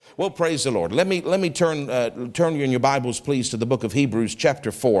Well, praise the Lord. Let me turn you in your Bibles, please, to the book of Hebrews, chapter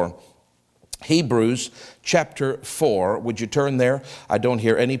 4. Hebrews chapter 4. Would you turn there? I don't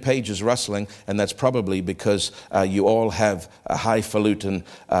hear any pages rustling, and that's probably because you all have highfalutin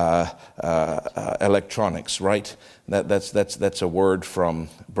electronics, right? That's a word from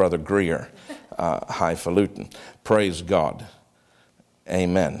Brother Greer, highfalutin. Praise God.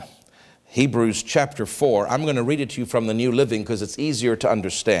 Amen. Hebrews chapter 4. I'm going to read it to you from the New Living because it's easier to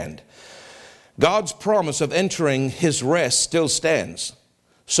understand. God's promise of entering his rest still stands.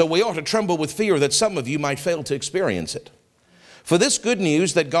 So we ought to tremble with fear that some of you might fail to experience it. For this good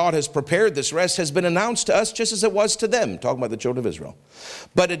news that God has prepared this rest has been announced to us just as it was to them, talking about the children of Israel.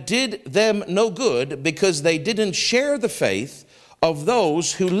 But it did them no good because they didn't share the faith of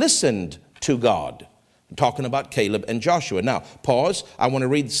those who listened to God. Talking about Caleb and Joshua. Now, pause. I want to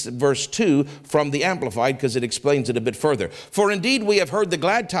read verse 2 from the Amplified because it explains it a bit further. For indeed we have heard the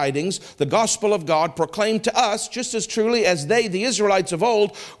glad tidings, the gospel of God proclaimed to us just as truly as they, the Israelites of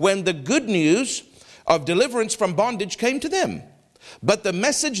old, when the good news of deliverance from bondage came to them. But the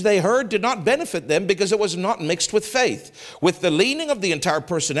message they heard did not benefit them because it was not mixed with faith, with the leaning of the entire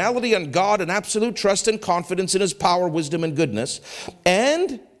personality on God and absolute trust and confidence in his power, wisdom, and goodness.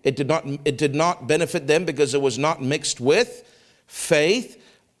 And it did not benefit them because it was not mixed with faith.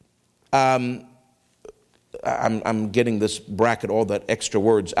 I'm getting this bracket, all that extra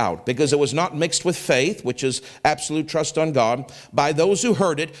words out. Because it was not mixed with faith, which is absolute trust on God, by those who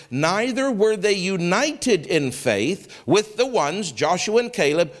heard it, neither were they united in faith with the ones, Joshua and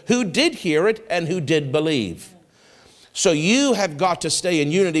Caleb, who did hear it and who did believe. So you have got to stay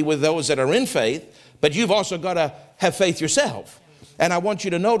in unity with those that are in faith, but you've also got to have faith yourself. And I want you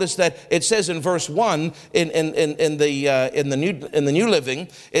to notice that it says in verse 1 in the New Living,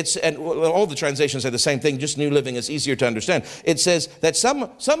 and all the translations say the same thing, just New Living is easier to understand. It says that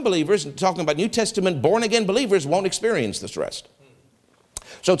some believers, talking about New Testament born again believers, won't experience this rest.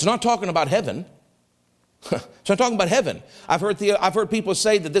 So it's not talking about heaven. It's not talking about heaven. I've heard people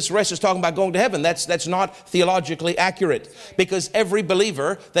say that this rest is talking about going to heaven. That's not theologically accurate, because every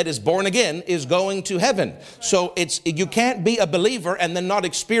believer that is born again is going to heaven. So you can't be a believer and then not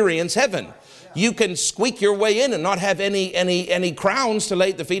experience heaven. You can squeak your way in and not have any crowns to lay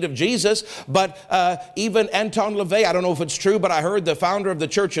at the feet of Jesus. But even Anton LaVey, I don't know if it's true, but I heard the founder of the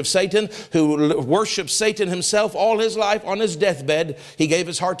Church of Satan, who worships Satan himself all his life, on his deathbed, he gave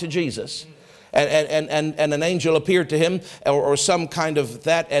his heart to Jesus. And an angel appeared to him, or some kind of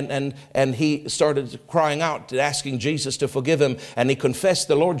that, and he started crying out, asking Jesus to forgive him, and he confessed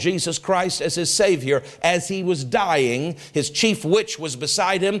the Lord Jesus Christ as his Savior. As he was dying, his chief witch was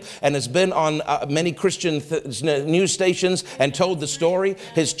beside him, and has been on many Christian news stations and told the story.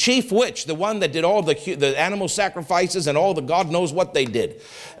 His chief witch, the one that did all the animal sacrifices and all the God knows what they did,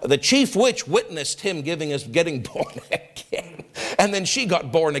 the chief witch witnessed him getting born again. And then she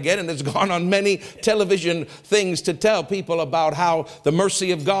got born again and has gone on many television things to tell people about how the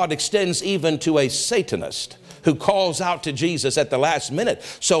mercy of God extends even to a Satanist who calls out to Jesus at the last minute.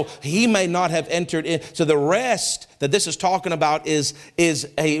 So he may not have entered in. So the rest that this is talking about is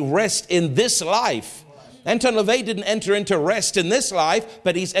a rest in this life. Anton LaVey didn't enter into rest in this life,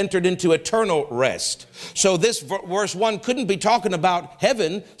 but he's entered into eternal rest. So this verse 1 couldn't be talking about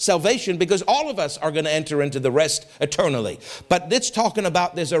heaven, salvation, because all of us are going to enter into the rest eternally. But it's talking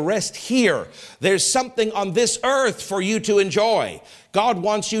about there's a rest here. There's something on this earth for you to enjoy. God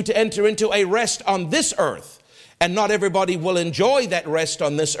wants you to enter into a rest on this earth. And not everybody will enjoy that rest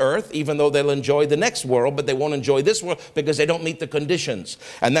on this earth, even though they'll enjoy the next world, but they won't enjoy this world because they don't meet the conditions.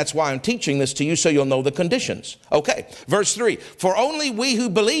 And that's why I'm teaching this to you, so you'll know the conditions. Okay, verse 3. For only we who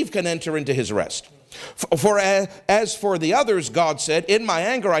believe can enter into his rest. For as for the others, God said, in my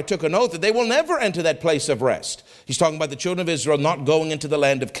anger I took an oath that they will never enter that place of rest. He's talking about the children of Israel not going into the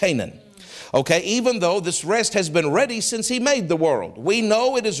land of Canaan. Okay, even though this rest has been ready since he made the world. We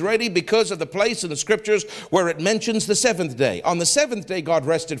know it is ready because of the place in the scriptures where it mentions the seventh day. On the seventh day, God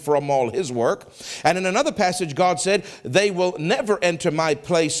rested from all his work. And in another passage, God said, they will never enter my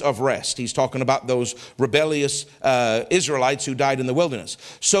place of rest. He's talking about those rebellious Israelites who died in the wilderness.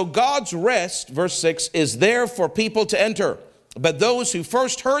 So God's rest, verse 6, is there for people to enter. But those who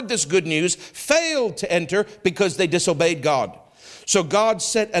first heard this good news failed to enter because they disobeyed God. So God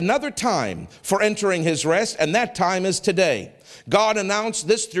set another time for entering his rest, and that time is today. God announced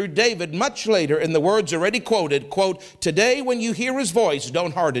this through David much later in the words already quoted, quote, "Today when you hear his voice,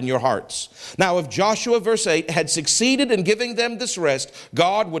 don't harden your hearts." Now, if Joshua, verse 8, had succeeded in giving them this rest,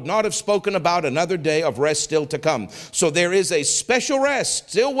 God would not have spoken about another day of rest still to come. So there is a special rest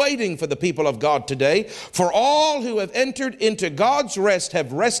still waiting for the people of God today. For all who have entered into God's rest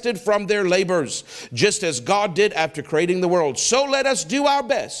have rested from their labors, just as God did after creating the world. So let us do our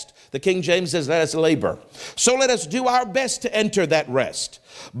best. The King James says, let us labor. So let us do our best to enter that rest.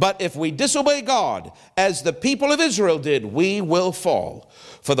 But if we disobey God, as the people of Israel did, we will fall.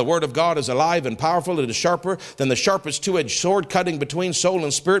 For the word of God is alive and powerful. It is sharper than the sharpest two-edged sword, cutting between soul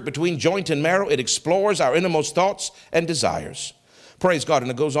and spirit, between joint and marrow. It explores our innermost thoughts and desires. Praise God. And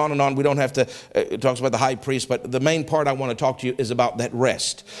it goes on and on. We don't have to, it talks about the high priest, but the main part I want to talk to you is about that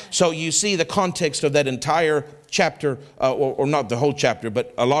rest. So you see the context of that entire chapter, or not the whole chapter,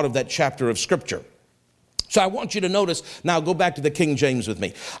 but a lot of that chapter of Scripture. So I want you to notice, now go back to the King James with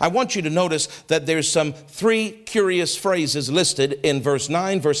me. I want you to notice that there's some three curious phrases listed in verse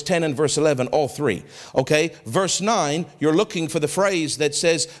 9, verse 10, and verse 11, all three. Okay, verse 9, you're looking for the phrase that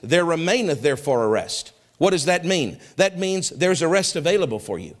says, "There remaineth therefore a rest." What does that mean? That means there's a rest available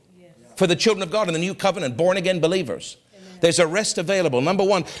for you. Yes. For the children of God in the new covenant, born again believers. Amen. There's a rest available. Number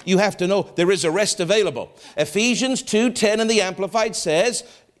one, you have to know there is a rest available. Ephesians 2:10 in the Amplified says,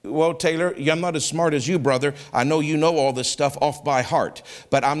 well, Taylor, I'm not as smart as you, brother. I know you know all this stuff off by heart,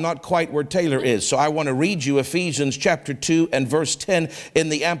 but I'm not quite where Taylor is. So I want to read you Ephesians chapter 2 and verse 10 in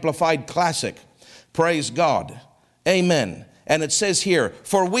the Amplified Classic. Praise God. Amen. And it says here,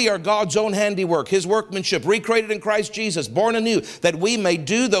 "For we are God's own handiwork, his workmanship, recreated in Christ Jesus, born anew, that we may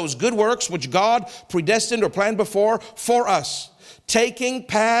do those good works which God predestined or planned before for us, taking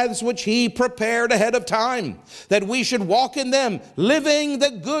paths which he prepared ahead of time, that we should walk in them, living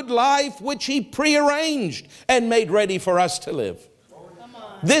the good life which he prearranged and made ready for us to live."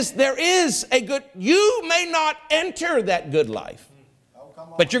 There is a good, you may not enter that good life,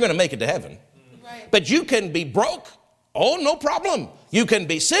 but you're going to make it to heaven. But you can be broke. Oh, no problem. You can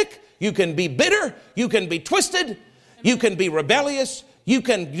be sick. You can be bitter. You can be twisted. You can be rebellious. You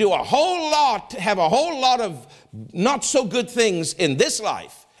can do a whole lot, have a whole lot of not so good things in this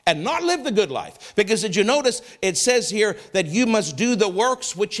life and not live the good life. Because did you notice it says here that you must do the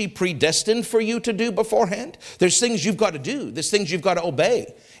works which he predestined for you to do beforehand? There's things you've got to do. There's things you've got to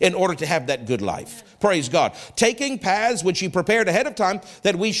obey in order to have that good life. Praise God. Taking paths which he prepared ahead of time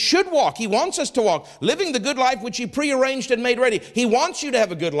that we should walk. He wants us to walk. Living the good life which he prearranged and made ready. He wants you to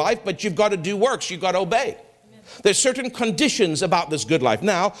have a good life, but you've got to do works. You've got to obey. There's certain conditions about this good life.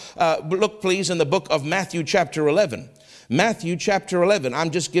 Now, look please in the book of Matthew chapter 11. Matthew chapter 11.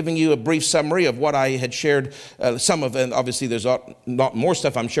 I'm just giving you a brief summary of what I had shared, some of, and obviously there's not more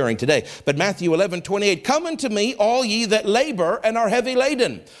stuff I'm sharing today. But Matthew 11:28, "Come unto me, all ye that labor and are heavy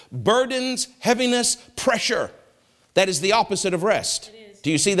laden." Burdens, heaviness, pressure. That is the opposite of rest.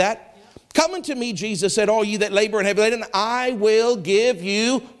 Do you see that? Yeah. "Come unto me," Jesus said, "all ye that labor and heavy laden, I will give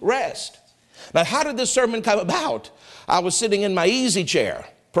you rest." Now, how did this sermon come about? I was sitting in my easy chair,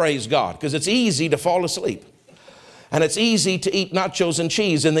 praise God, because it's easy to fall asleep. And it's easy to eat nachos and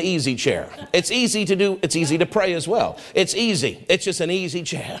cheese in the easy chair. It's easy to pray as well. It's easy. It's just an easy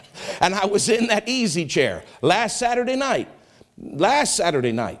chair. And I was in that easy chair last Saturday night.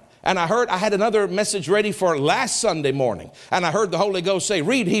 And I had another message ready for last Sunday morning. And I heard the Holy Ghost say,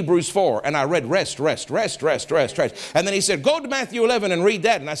 "Read Hebrews 4." And I read rest. And then he said, "Go to Matthew 11 and read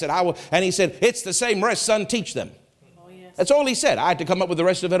that." And I said, "I will." And he said, "It's the same rest, son, teach them." That's all he said. I had to come up with the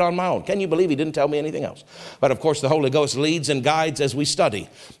rest of it on my own. Can you believe he didn't tell me anything else? But of course, the Holy Ghost leads and guides as we study.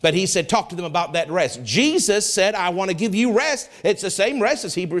 But he said, talk to them about that rest. Jesus said, "I want to give you rest." It's the same rest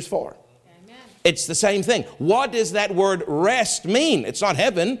as Hebrews 4. Amen. It's the same thing. What does that word rest mean? It's not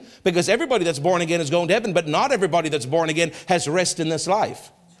heaven, because everybody that's born again is going to heaven, but not everybody that's born again has rest in this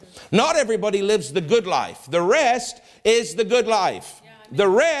life. Not everybody lives the good life. The rest is the good life. The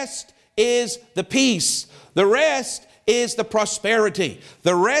rest is the peace. The rest is the prosperity.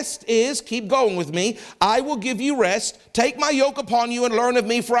 The rest is, keep going with me, "I will give you rest. Take my yoke upon you and learn of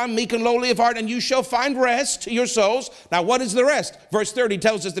me, for I'm meek and lowly of heart, and you shall find rest to your souls." Now, what is the rest? Verse 30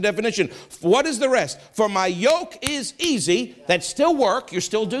 tells us the definition. What is the rest? "For my yoke is easy." That's still work. You're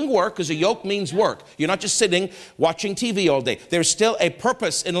still doing work, because a yoke means work. You're not just sitting watching TV all day. There's still a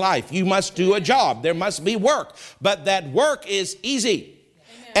purpose in life. You must do a job. There must be work. But that work is easy.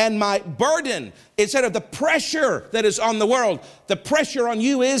 "And my burden," instead of the pressure that is on the world, the pressure on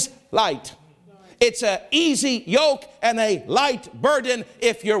you is light. It's an easy yoke and a light burden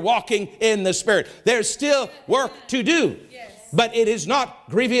if you're walking in the Spirit. There's still work to do, but it is not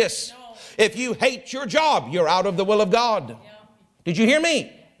grievous. If you hate your job, you're out of the will of God. Did you hear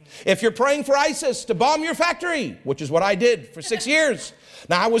me? If you're praying for ISIS to bomb your factory, which is what I did for 6 years.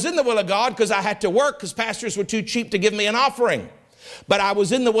 Now, I was in the will of God because I had to work because pastors were too cheap to give me an offering. But I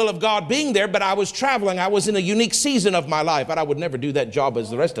was in the will of God being there, but I was traveling. I was in a unique season of my life, but I would never do that job as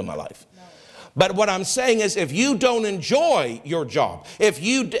the rest of my life. But what I'm saying is, if you don't enjoy your job, if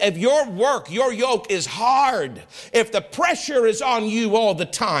your work, your yoke is hard, if the pressure is on you all the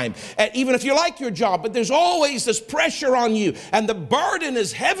time, and even if you like your job, but there's always this pressure on you and the burden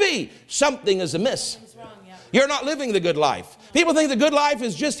is heavy, something is amiss. You're not living the good life. People think the good life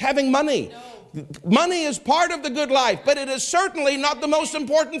is just having money. Money is part of the good life, but it is certainly not the most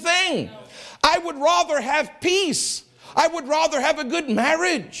important thing. I would rather have peace. I would rather have a good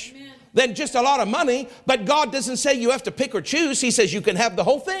marriage than just a lot of money. But God doesn't say you have to pick or choose. He says you can have the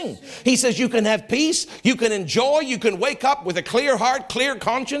whole thing. He says you can have peace, you can enjoy, you can wake up with a clear heart, clear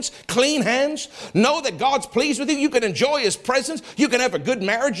conscience, clean hands, know that God's pleased with you. You can enjoy His presence. You can have a good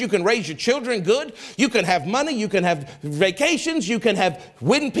marriage. You can raise your children good. You can have money. You can have vacations. You can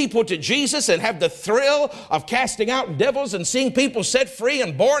win people to Jesus and have the thrill of casting out devils and seeing people set free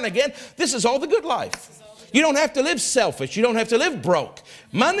and born again. This is all the good life. You don't have to live selfish. You don't have to live broke.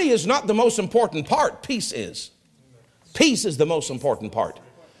 Money is not the most important part. Peace is. Peace is the most important part.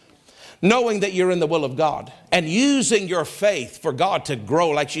 Knowing that you're in the will of God and using your faith for God to grow,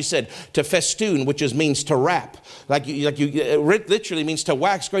 like she said, to festoon, which means to wrap. It literally means to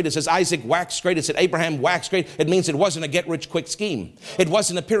wax great. It says Isaac waxed great. It said Abraham waxed great. It means it wasn't a get-rich-quick scheme. It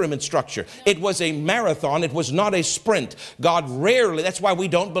wasn't a pyramid structure. It was a marathon. It was not a sprint. God rarely, that's why we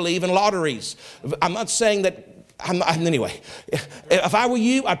don't believe in lotteries. I'm not saying that. Anyway, if I were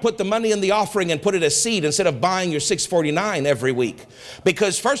you, I'd put the money in the offering and put it as seed instead of buying your $6.49 every week.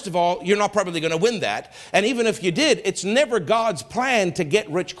 Because first of all, you're not probably going to win that. And even if you did, it's never God's plan to get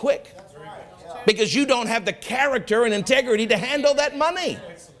rich quick. Because you don't have the character and integrity to handle that money.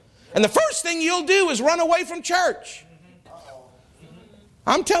 And the first thing you'll do is run away from church.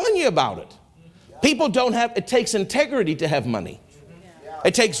 I'm telling you about it. People don't have, it takes integrity to have money.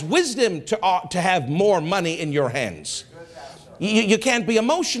 It takes wisdom to have more money in your hands. You can't be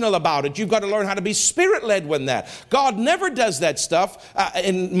emotional about it. You've got to learn how to be spirit-led with that. God never does that stuff.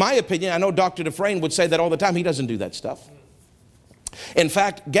 In my opinion, I know Dr. Dufresne would say that all the time. He doesn't do that stuff. In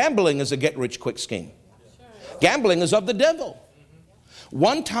fact, gambling is a get-rich-quick scheme. Gambling is of the devil.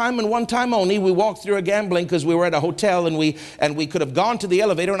 One time and one time only, we walked through a gambling because we were at a hotel and we could have gone to the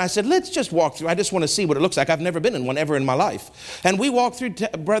elevator. And I said, let's just walk through. I just want to see what it looks like. I've never been in one ever in my life. And we walked through,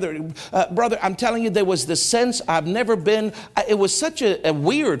 brother, I'm telling you, there was this sense I've never been. It was such a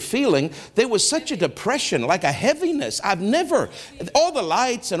weird feeling. There was such a depression, like a heaviness. I've never, all the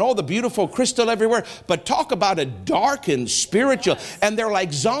lights and all the beautiful crystal everywhere. But talk about a darkened spiritual. And they're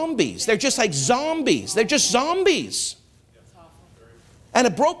like zombies. They're just like zombies. They're just zombies. And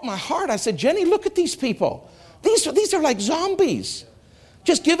it broke my heart. I said, Jenny, look at these people. These are like zombies.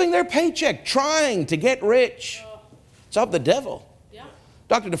 Just giving their paycheck, trying to get rich. It's of the devil. Yeah.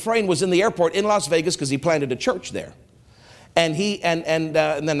 Dr. Dufresne was in the airport in Las Vegas because he planted a church there. And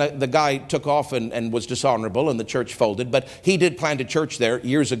then the guy took off and was dishonorable and the church folded. But he did plant a church there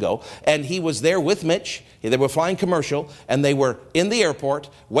years ago. And he was there with Mitch. They were flying commercial. And they were in the airport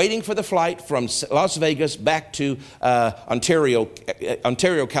waiting for the flight from Las Vegas back to Ontario,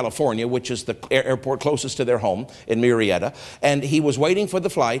 California, which is the airport closest to their home in Murrieta. And he was waiting for the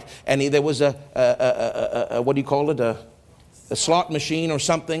flight. And there was what do you call it? A slot machine or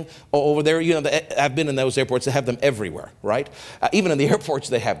something over there. You know, I've been in those airports. They have them everywhere, right? Even in the airports,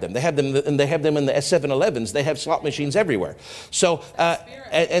 they have them. They have them in the 7-Elevens. They have slot machines everywhere. So,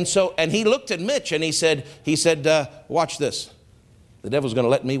 and he looked at Mitch and he said, watch this. The devil's going to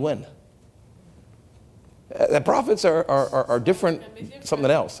let me win. The prophets are different, something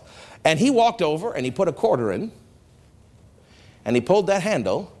else. And he walked over and he put a quarter in and he pulled that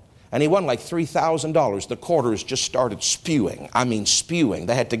handle. And he won like $3,000. The quarters just started spewing. I mean, spewing.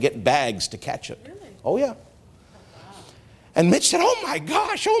 They had to get bags to catch it. Really? Oh, yeah. And Mitch said, oh, my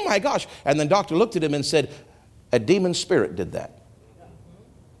gosh, oh, my gosh. And then Doctor looked at him and said, a demon spirit did that.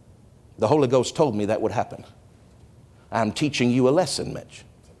 The Holy Ghost told me that would happen. I'm teaching you a lesson, Mitch.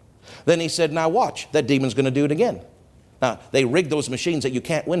 Then he said, now watch. That demon's going to do it again. Now, they rigged those machines that you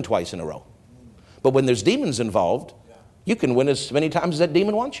can't win twice in a row. But when there's demons involved, you can win as many times as that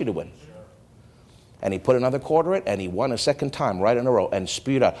demon wants you to win. And he put another quarter in, and he won a second time right in a row and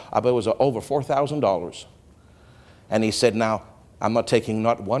spewed out. I bet it was over $4,000. And he said, now, I'm not taking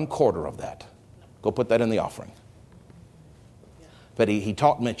not one quarter of that. Go put that in the offering. But he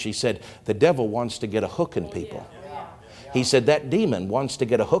taught Mitch, he said, the devil wants to get a hook in people. He said, that demon wants to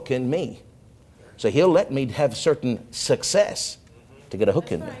get a hook in me. So he'll let me have certain success. to get a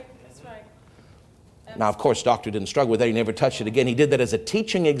hook in me. That's right. Now, of course, doctor didn't struggle with that. He never touched it again. He did that as a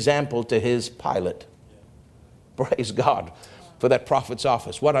teaching example to his pilot. Praise God for that prophet's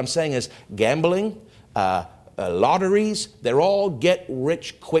office. What I'm saying is gambling, lotteries, they're all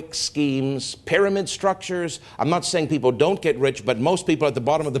get-rich-quick schemes, pyramid structures. I'm not saying people don't get rich, but most people at the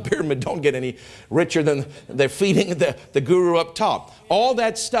bottom of the pyramid don't get any richer than they're feeding the guru up top. All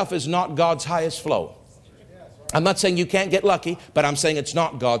that stuff is not God's highest flow. I'm not saying you can't get lucky, but I'm saying it's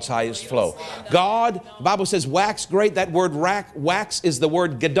not God's highest flow. God, the Bible says wax great. That word wax is the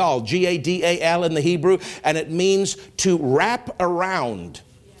word gadal, G-A-D-A-L in the Hebrew, and it means to wrap around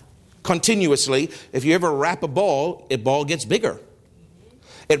continuously. If you ever wrap a ball gets bigger.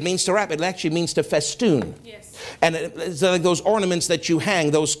 It means to wrap. It actually means to festoon. Yes. And it's like those ornaments that you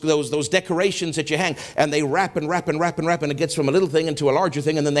hang, those decorations that you hang, and they wrap and wrap and wrap and wrap, and it gets from a little thing into a larger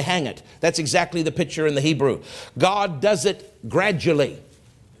thing, and then they hang it. That's exactly the picture in the Hebrew. God does it gradually.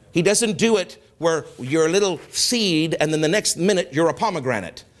 He doesn't do it where you're a little seed, and then the next minute you're a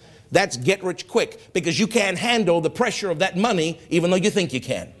pomegranate. That's get rich quick, because you can't handle the pressure of that money, even though you think you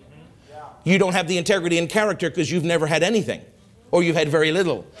can. You don't have the integrity and character because you've never had anything. Or you've had very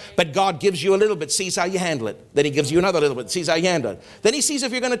little. But God gives you a little bit, sees how you handle it. Then He gives you another little bit, sees how you handle it. Then He sees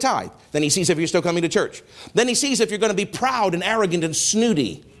if you're going to tithe. Then He sees if you're still coming to church. Then He sees if you're going to be proud and arrogant and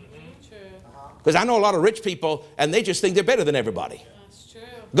snooty. Because I know a lot of rich people, and they just think they're better than everybody. That's true.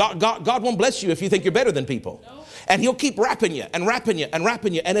 God won't bless you if you think you're better than people. No. And He'll keep wrapping you and wrapping you and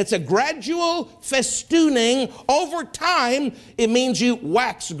wrapping you. And it's a gradual festooning. Over time, it means you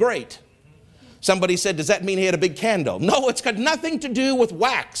wax great. Somebody said, does that mean he had a big candle? No, it's got nothing to do with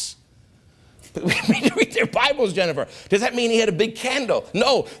wax. Read their Bibles, Jennifer. Does that mean he had a big candle?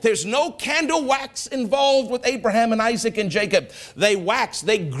 No, there's no candle wax involved with Abraham and Isaac and Jacob. They waxed,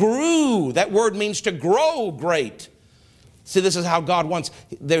 they grew. That word means to grow great. See, this is how God wants.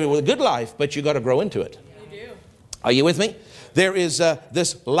 There was a good life, but you got to grow into it. You do. Are you with me? There is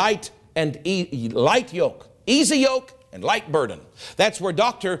this light yoke, easy yoke, and light burden. That's where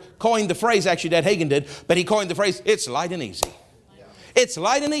Doctor coined the phrase, actually Dad Hagin did, but he coined the phrase, it's light and easy. It's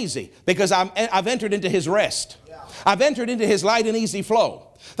light and easy because I've entered into His rest. I've entered into His light and easy flow.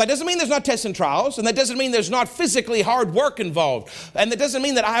 That doesn't mean there's not tests and trials, and that doesn't mean there's not physically hard work involved. And that doesn't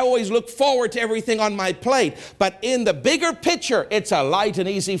mean that I always look forward to everything on my plate. But in the bigger picture, it's a light and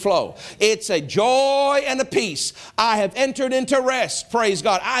easy flow. It's a joy and a peace. I have entered into rest. Praise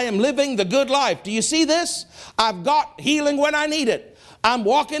God. I am living the good life. Do you see this? I've got healing when I need it. I'm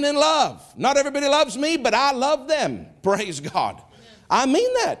walking in love. Not everybody loves me, but I love them. Praise God. I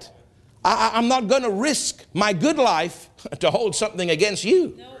mean that. I'm not going to risk my good life to hold something against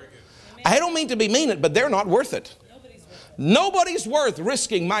you. No. I don't mean to be mean, but they're not worth it. Nobody's worth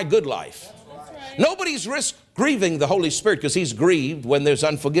risking my good life. Right. Nobody's risk grieving the Holy Spirit, because He's grieved when there's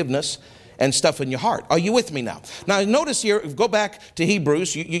unforgiveness and stuff in your heart. Are you with me now? Now notice here, go back to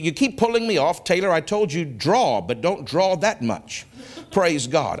Hebrews. You keep pulling me off. Taylor, I told you draw, but don't draw that much. Praise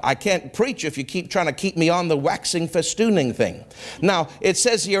God. I can't preach if you keep trying to keep me on the waxing, festooning thing. Now, it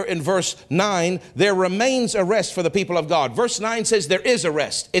says here in verse 9, there remains a rest for the people of God. Verse 9 says there is a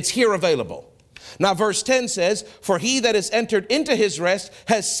rest. It's here available. Now, verse 10 says, for he that is entered into his rest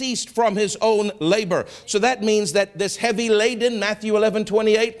has ceased from his own labor. So that means that this heavy laden, Matthew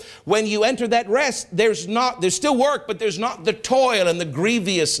 11:28, when you enter that rest, there's still work, but there's not the toil and the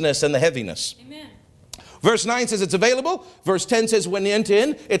grievousness and the heaviness. Amen. Verse 9 says it's available. Verse 10 says when you enter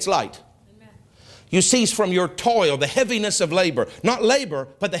in, it's light. Amen. You cease from your toil, the heaviness of labor. Not labor,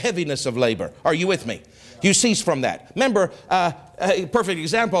 but the heaviness of labor. Are you with me? You cease from that. Remember, a perfect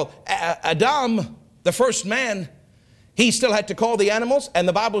example, Adam, the first man, he still had to call the animals. And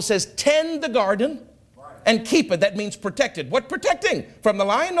the Bible says, tend the garden and keep it. That means protected. What protecting? From the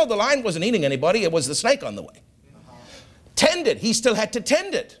lion? No, the lion wasn't eating anybody. It was the snake on the way. Tend it. He still had to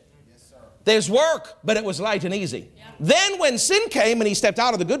tend it. There's work, but it was light and easy. Yeah. Then when sin came and he stepped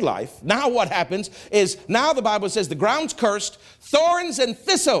out of the good life, now what happens is, now the Bible says the ground's cursed, thorns and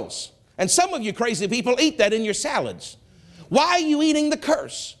thistles. And some of you crazy people eat that in your salads. Why are you eating the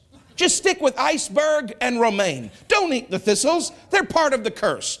curse? Just stick with iceberg and romaine. Don't eat the thistles. They're part of the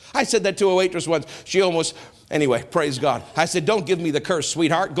curse. I said that to a waitress once. She almost, anyway, praise God. I said, don't give me the curse,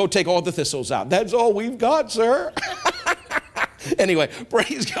 sweetheart. Go take all the thistles out. That's all we've got, sir. Anyway,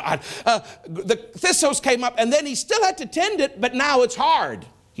 praise God. The thistles came up, and then he still had to tend it, but now it's hard.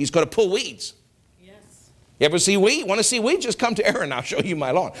 He's going to pull weeds. You ever see weed? Want to see weeds? Just come to Aaron. I'll show you my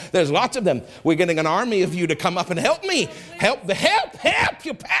lawn. There's lots of them. We're getting an army of you to come up and help me. Help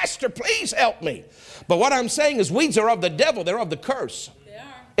you, pastor. Please help me. But what I'm saying is weeds are of the devil. They're of the curse. They are.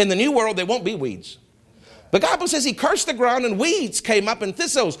 In the new world, there won't be weeds. The Bible says he cursed the ground and weeds came up and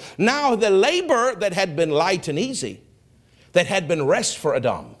thistles. Now the labor that had been light and easy, that had been rest for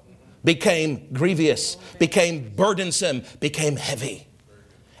Adam, became grievous, became burdensome, became heavy.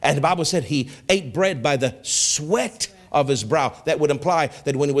 And the Bible said he ate bread by the sweat of his brow. That would imply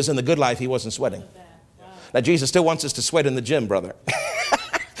that when he was in the good life, he wasn't sweating. Now, Jesus still wants us to sweat in the gym, brother.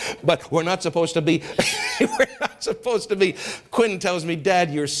 But we're not supposed to be, we're not supposed to be. Quinn tells me,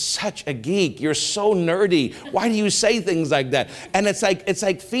 Dad, you're such a geek. You're so nerdy. Why do you say things like that? And it's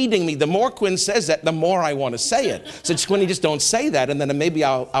like feeding me. The more Quinn says that, the more I want to say it. So Quinn, just don't say that, and then maybe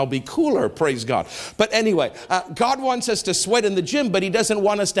I'll be cooler, praise God. But anyway, God wants us to sweat in the gym, but he doesn't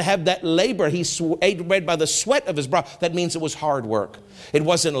want us to have that labor. He ate bread by the sweat of his brow. That means it was hard work. It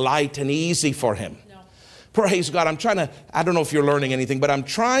wasn't light and easy for him. Praise God. I don't know if you're learning anything, but I'm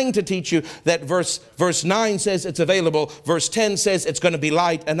trying to teach you that verse 9 says it's available. Verse 10 says it's going to be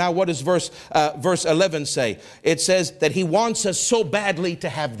light. And now what does verse 11 say? It says that he wants us so badly to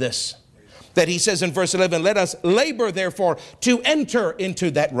have this, that he says in verse 11, let us labor therefore to enter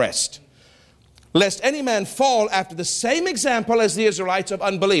into that rest, lest any man fall after the same example as the Israelites of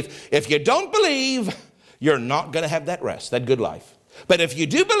unbelief. If you don't believe, you're not going to have that rest, that good life. But if you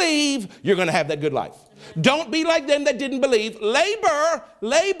do believe, you're going to have that good life. Don't be like them that didn't believe.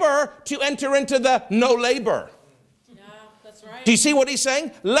 Labor to enter into the no labor. Yeah, that's right. Do you see what he's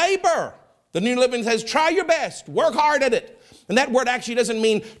saying? Labor. The New Living says, try your best. Work hard at it. And that word actually doesn't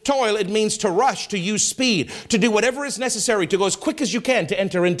mean toil. It means to rush, to use speed, to do whatever is necessary, to go as quick as you can to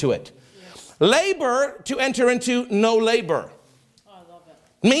enter into it. Yes. Labor to enter into no labor.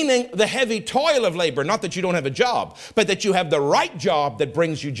 Meaning the heavy toil of labor, not that you don't have a job, but that you have the right job that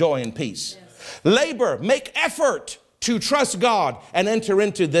brings you joy and peace. Yes. Labor, make effort to trust God and enter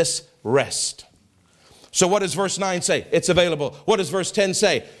into this rest. So what does verse 9 say? It's available. What does verse 10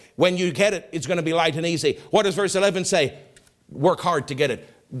 say? When you get it, it's going to be light and easy. What does verse 11 say? Work hard to get it.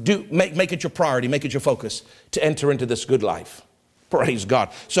 Make it your priority, make it your focus to enter into this good life. Praise God.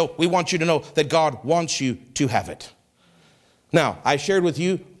 So we want you to know that God wants you to have it. Now, I shared with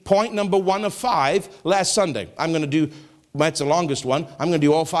you point number 1 of 5 last Sunday. I'm going to do, that's the longest one. I'm going to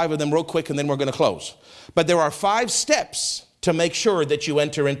do all 5 of them real quick and then we're going to close. But there are 5 steps to make sure that you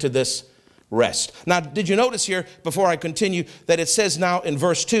enter into this rest. Now, did you notice here, before I continue, that it says now in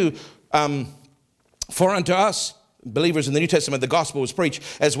verse 2, for unto us, believers in the New Testament, the gospel was preached,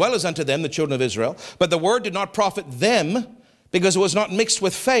 as well as unto them, the children of Israel. But the word did not profit them because it was not mixed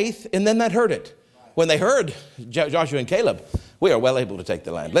with faith in them that heard it. When they heard Joshua and Caleb, we are well able to take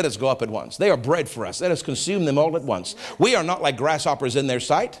the land. Let us go up at once. They are bread for us. Let us consume them all at once. We are not like grasshoppers in their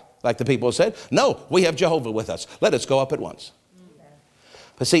sight, like the people said. No, we have Jehovah with us. Let us go up at once.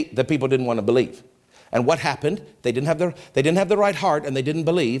 But see, the people didn't want to believe. And what happened? They didn't have the right heart and they didn't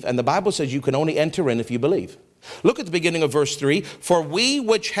believe. And the Bible says you can only enter in if you believe. Look at the beginning of verse 3. For we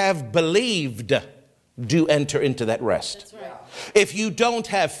which have believed do enter into that rest. That's right. If you don't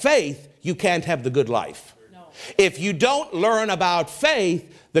have faith, you can't have the good life. No. If you don't learn about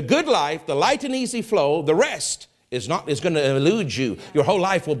faith, the good life, the light and easy flow, the rest is going to elude you. Your whole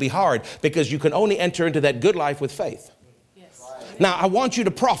life will be hard because you can only enter into that good life with faith. Yes. Now, I want you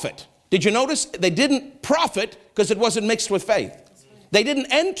to profit. Did you notice they didn't profit because it wasn't mixed with faith? They didn't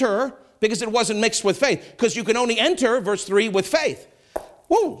enter because it wasn't mixed with faith, because you can only enter, verse 3, with faith.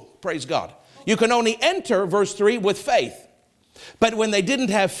 Woo, praise God. You can only enter, verse 3, with faith. But when they didn't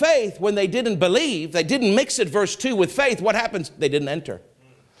have faith, when they didn't believe, they didn't mix it, verse 2, with faith, what happens? They didn't enter.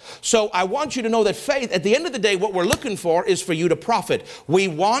 So I want you to know that faith, at the end of the day, what we're looking for is for you to profit. We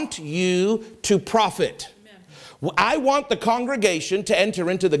want you to profit. Amen. I want the congregation to enter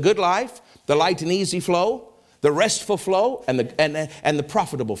into the good life, the light and easy flow, the restful flow, and the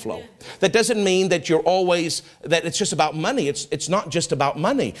profitable flow. Yeah. That doesn't mean that that it's just about money. It's not just about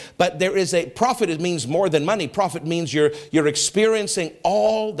money. But there is profit. It means more than money. Profit means you're experiencing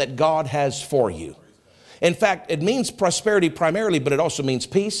all that God has for you. In fact, it means prosperity primarily, but it also means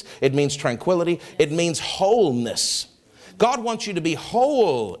peace. It means tranquility. It means wholeness. God wants you to be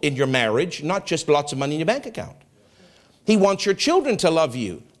whole in your marriage, not just lots of money in your bank account. He wants your children to love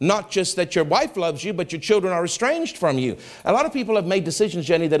you. Not just that your wife loves you, but your children are estranged from you. A lot of people have made decisions,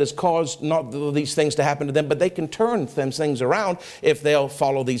 Jenny, that has caused not these things to happen to them, but they can turn them things around if they'll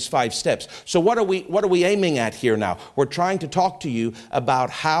follow these 5 steps. So what are we aiming at here now? We're trying to talk to you about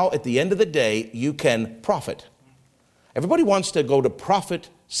how, at the end of the day, you can profit. Everybody wants to go to profit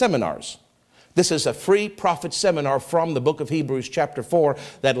seminars. This is a free profit seminar from the book of Hebrews chapter 4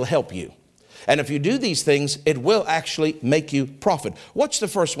 that'll help you. And if you do these things, it will actually make you profit. Watch the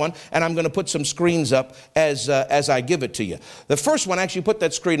first one, and I'm going to put some screens up as I give it to you. The first one, actually put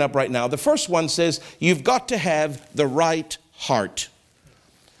that screen up right now. The first one says, you've got to have the right heart.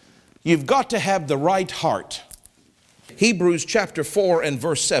 You've got to have the right heart. Hebrews chapter 4 and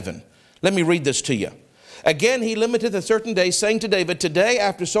verse 7. Let me read this to you. Again, he limiteth a certain day, saying to David, today,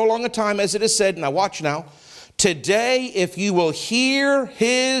 after so long a time as it is said, now watch now, today, if you will hear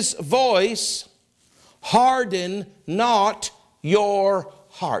his voice, harden not your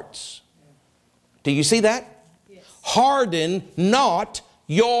hearts. Do you see that? Yes. Harden not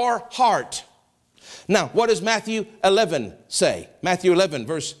your heart. Now, what does Matthew 11 say? Matthew 11,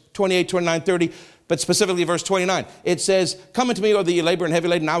 verse 28, 29, 30, but specifically verse 29. It says, come unto me, O ye labor and heavy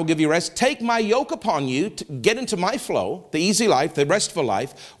laden, and I will give you rest. Take my yoke upon you, to get into my flow, the easy life, the restful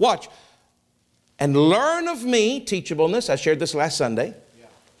life. Watch. And learn of me, teachableness. I shared this last Sunday. Yeah.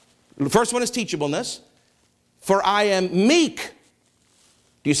 The first one is teachableness. For I am meek.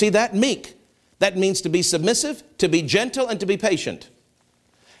 Do you see that? Meek. That means to be submissive, to be gentle, and to be patient.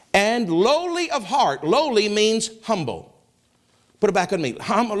 And lowly of heart. Lowly means humble. Put it back on me.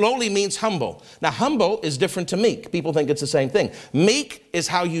 Lowly means humble. Now, humble is different to meek. People think it's the same thing. Meek is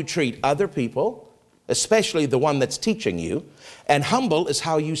how you treat other people, especially the one that's teaching you. And humble is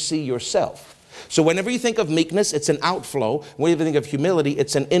how you see yourself. So whenever you think of meekness, it's an outflow. Whenever you think of humility,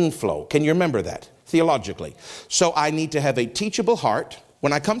 it's an inflow. Can you remember that theologically? So I need to have a teachable heart.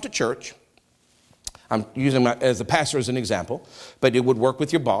 When I come to church, I'm using as a pastor as an example, but it would work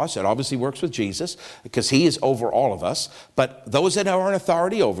with your boss. It obviously works with Jesus because he is over all of us. But those that are in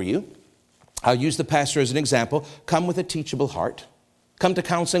authority over you, I'll use the pastor as an example. Come with a teachable heart. Come to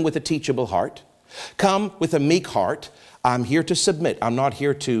counseling with a teachable heart. Come with a meek heart. I'm here to submit. I'm not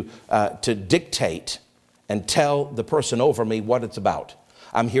here to dictate and tell the person over me what it's about.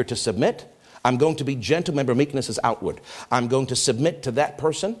 I'm here to submit. I'm going to be gentle. Remember, meekness is outward. I'm going to submit to that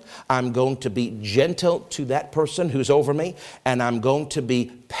person. I'm going to be gentle to that person who's over me. And I'm going to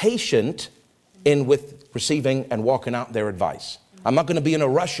be patient with receiving and walking out their advice. I'm not going to be in a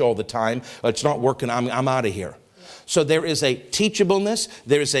rush all the time. It's not working. I'm out of here. So there is a teachableness,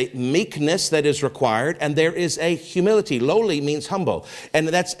 there is a meekness that is required, and there is a humility. Lowly means humble, and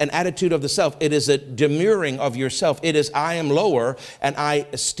that's an attitude of the self. It is a demurring of yourself. It is, I am lower, and I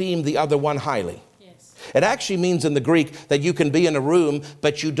esteem the other one highly. Yes. It actually means in the Greek that you can be in a room,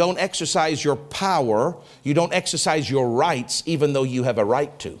 but you don't exercise your power, you don't exercise your rights, even though you have a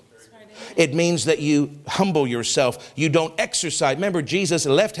right to. It means that you humble yourself. You don't exercise. Remember, Jesus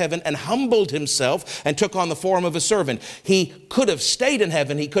left heaven and humbled himself and took on the form of a servant. He could have stayed in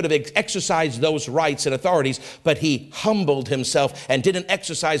heaven. He could have exercised those rights and authorities, but he humbled himself and didn't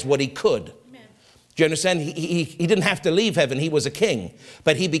exercise what he could. Amen. Do you understand? He didn't have to leave heaven. He was a king,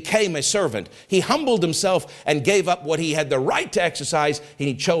 but he became a servant. He humbled himself and gave up what he had the right to exercise, and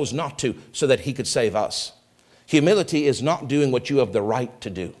he chose not to so that he could save us. Humility is not doing what you have the right to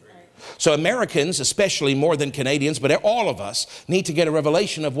do. So Americans, especially more than Canadians, but all of us need to get a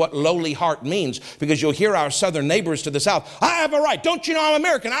revelation of what lowly heart means, because you'll hear our southern neighbors to the south, I have a right. Don't you know I'm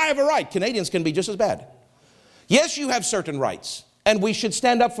American? I have a right. Canadians can be just as bad. Yes, you have certain rights, and we should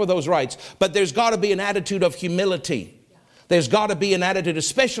stand up for those rights, but there's got to be an attitude of humility. There's got to be an attitude,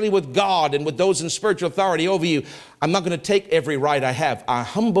 especially with God and with those in spiritual authority over you. I'm not going to take every right I have. I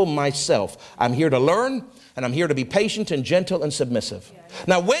humble myself. I'm here to learn, and I'm here to be patient and gentle and submissive.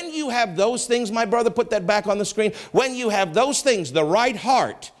 Now, when you have those things, my brother, put that back on the screen. When you have those things, the right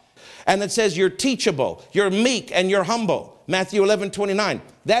heart, and it says you're teachable, you're meek, and you're humble. Matthew 11:29.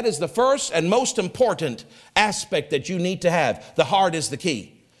 That is the first and most important aspect that you need to have. The heart is the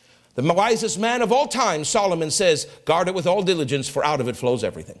key. The wisest man of all time, Solomon says, guard it with all diligence, for out of it flows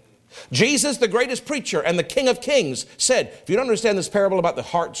everything. Jesus, the greatest preacher and the King of Kings, said, if you don't understand this parable about the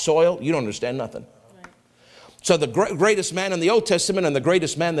heart soil, you don't understand nothing. So the greatest man in the Old Testament and the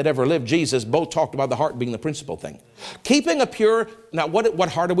greatest man that ever lived, Jesus, both talked about the heart being the principal thing. Keeping a pure, now what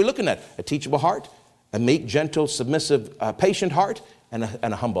heart are we looking at? A teachable heart, a meek, gentle, submissive, patient heart, and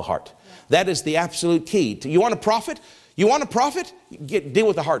a humble heart. That is the absolute key. You want a prophet? You want a prophet? Deal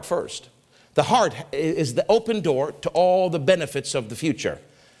with the heart first. The heart is the open door to all the benefits of the future.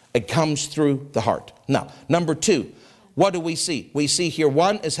 It comes through the heart. Now, number two. What do we see? We see here,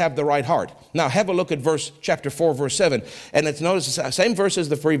 one is have the right heart. Now, have a look at chapter 4, verse 7. And it's notice the same verse as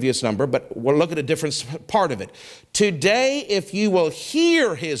the previous number, but we'll look at a different part of it. Today, if you will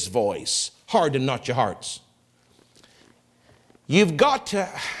hear his voice, harden not your hearts. You've got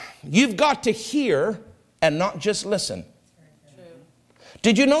to hear and not just listen.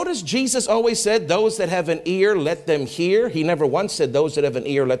 Did you notice Jesus always said, those that have an ear, let them hear? He never once said, those that have an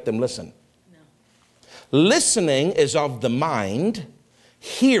ear, let them listen. No. Listening is of the mind.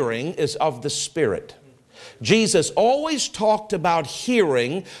 Hearing is of the spirit. Jesus always talked about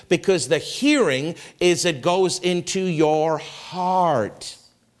hearing because the hearing is it goes into your heart.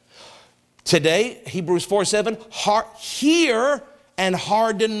 Today, Hebrews 4:7, hear and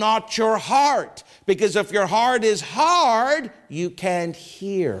harden not your heart. Because if your heart is hard, you can't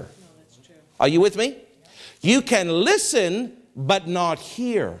hear. No, that's true. Are you with me? You can listen, but not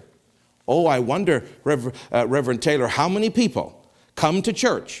hear. Oh, I wonder, Reverend Taylor, how many people come to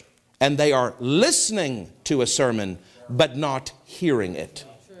church and they are listening to a sermon, but not hearing it?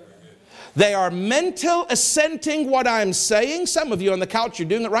 They are mental assenting what I'm saying. Some of you on the couch, you're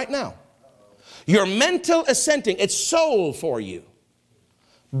doing it right now. You're mental assenting. It's soul for you.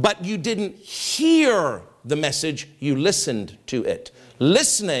 But you didn't hear the message, you listened to it.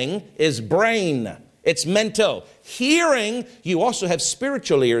 Listening is brain. It's mental. Hearing, you also have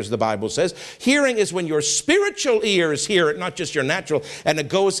spiritual ears, the Bible says. Hearing is when your spiritual ears hear it, not just your natural, and it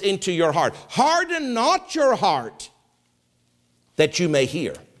goes into your heart. Harden not your heart that you may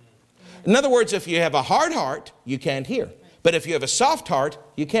hear. In other words, if you have a hard heart, you can't hear. But if you have a soft heart,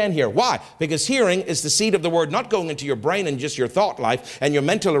 you can hear. Why? Because hearing is the seed of the word not going into your brain and just your thought life and your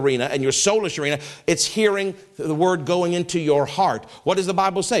mental arena and your soulish arena. It's hearing the word going into your heart. What does the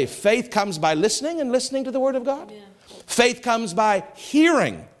Bible say? Faith comes by listening and listening to the word of God. Yeah. Faith comes by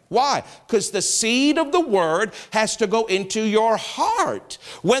hearing. Why? Because the seed of the word has to go into your heart.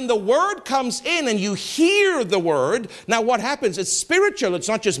 When the word comes in and you hear the word, now what happens? It's spiritual. It's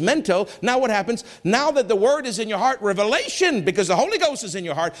not just mental. Now what happens? Now that the word is in your heart, revelation, because the Holy Ghost is in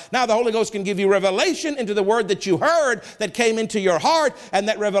your heart, now the Holy Ghost can give you revelation into the word that you heard that came into your heart, and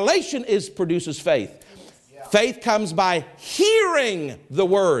that revelation produces faith. Yeah. Faith comes by hearing the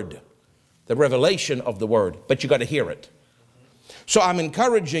word, the revelation of the word, but you got to hear it. So I'm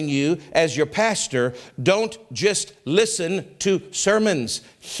encouraging you as your pastor, don't just listen to sermons.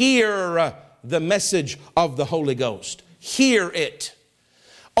 Hear the message of the Holy Ghost. Hear it.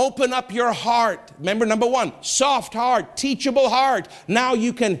 Open up your heart. Remember, number one, soft heart, teachable heart. Now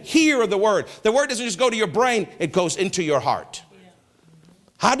you can hear the word. The word doesn't just go to your brain, it goes into your heart.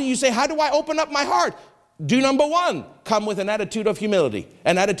 How do you say, how do I open up my heart? Do number one, come with an attitude of humility,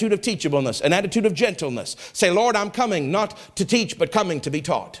 an attitude of teachableness, an attitude of gentleness. Say, Lord, I'm coming not to teach, but coming to be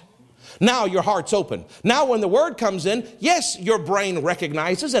taught. Now your heart's open. Now when the word comes in, yes, your brain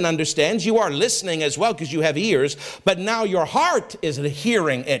recognizes and understands. You are listening as well because you have ears. But now your heart is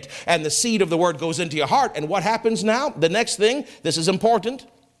hearing it. And the seed of the word goes into your heart. And what happens now? The next thing, this is important.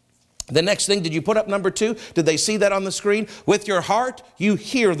 The next thing, did you put up number 2? Did they see that on the screen? With your heart, you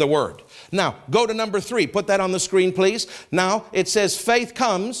hear the word. Now, go to number 3. Put that on the screen, please. Now, it says faith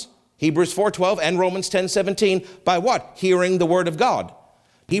comes, Hebrews 4:12 and Romans 10:17, by what? Hearing the word of God.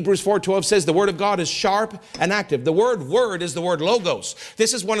 Hebrews 4:12 says the word of God is sharp and active. The word is the word logos.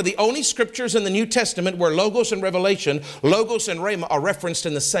 This is one of the only scriptures in the New Testament where logos and revelation, logos and rhema are referenced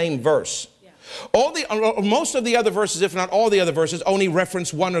in the same verse. Most of the other verses, if not all the other verses, only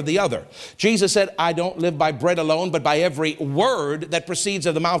reference one or the other. Jesus said, I don't live by bread alone, but by every word that proceeds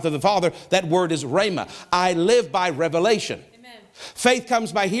of the mouth of the Father. That word is rhema. I live by revelation. Amen. Faith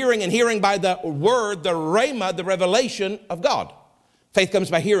comes by hearing, and hearing by the word, the rhema, the revelation of God. Faith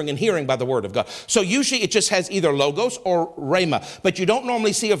comes by hearing, and hearing by the word of God. So usually it just has either logos or rhema. But you don't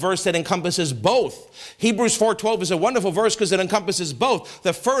normally see a verse that encompasses both. Hebrews 4:12 is a wonderful verse because it encompasses both.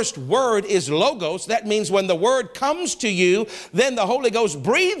 The first word is logos. That means when the word comes to you, then the Holy Ghost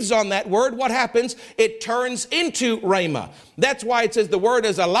breathes on that word. What happens? It turns into rhema. That's why it says the word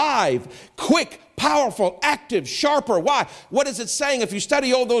is alive, quick, powerful, active, sharper. Why? What is it saying? If you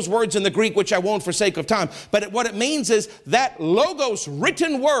study all those words in the Greek, which I won't for sake of time, but what it means is that logos,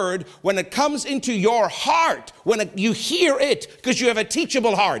 written word, when it comes into your heart, when you hear it, because you have a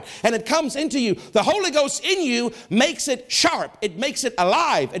teachable heart, and it comes into you, the Holy Ghost in you makes it sharp. It makes it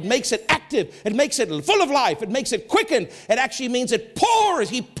alive. It makes it active. It makes it full of life. It makes it quickened. It actually means it pours.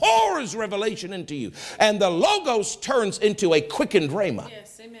 He pours revelation into you. And the logos turns into a quickened rhema.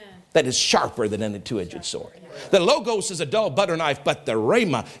 Yes, amen. That is sharper than any two-edged sword. The logos is a dull butter knife, but the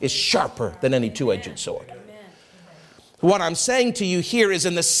rhema is sharper than any two-edged sword. What I'm saying to you here is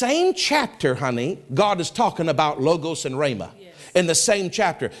in the same chapter, honey, God is talking about logos and rhema. In the same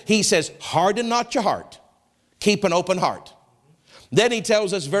chapter, he says, harden not your heart. Keep an open heart. Then he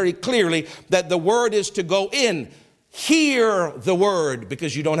tells us very clearly that the word is to go in. Hear the word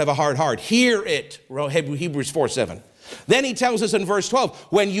because you don't have a hard heart. Hear it. Hebrews 4:7. Then he tells us in verse 12,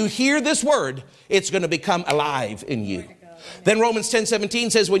 when you hear this word, it's going to become alive in you. Then Romans 10:17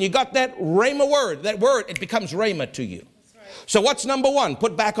 says, when you got that rhema word, it becomes rhema to you. So what's number one?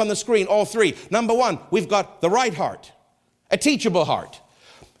 Put back on the screen all three. Number one, we've got the right heart, a teachable heart.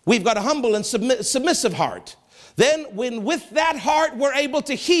 We've got a humble and submissive heart. Then when with that heart we're able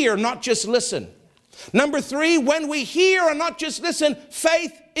to hear, not just listen. Number three, when we hear and not just listen,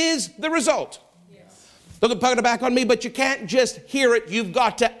 faith is the result. Yes. Look, put it back on me, but you can't just hear it. You've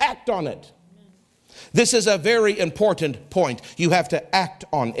got to act on it. This is a very important point. You have to act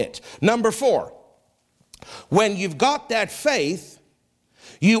on it. Number four, when you've got that faith,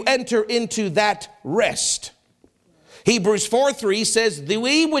 you enter into that rest. Hebrews 4:3 says,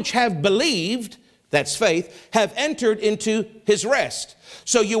 we which have believed, that's faith, have entered into his rest.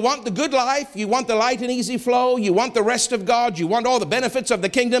 So you want the good life, you want the light and easy flow, you want the rest of God, you want all the benefits of the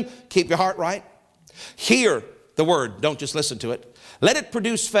kingdom, keep your heart right. Hear the word, don't just listen to it. Let it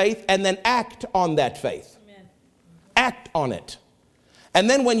produce faith and then act on that faith. Amen. Act on it. And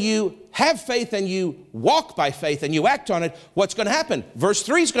then when you have faith and you walk by faith and you act on it, what's going to happen? Verse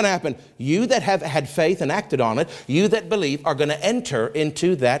 3 is going to happen. You that have had faith and acted on it, you that believe, are going to enter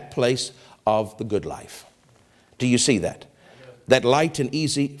into that place of the good life. Do you see that? That light and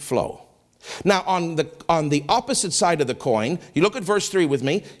easy flow. Now on the opposite side of the coin, you look at verse 3 with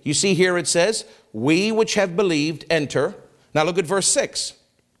me. You see here it says, we which have believed enter. Now look at verse 6.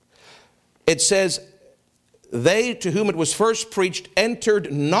 It says, they to whom it was first preached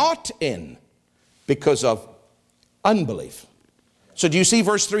entered not in because of unbelief. So do you see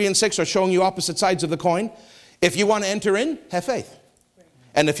verse 3 and 6 are showing you opposite sides of the coin? If you want to enter in, have faith.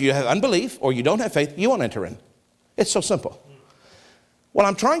 And if you have unbelief or you don't have faith, you won't enter in. It's so simple. Well,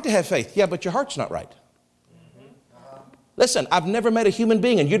 I'm trying to have faith. Yeah, but your heart's not right. Listen, I've never met a human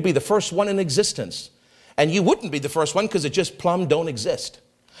being, and you'd be the first one in existence. And you wouldn't be the first one because it just plumb don't exist.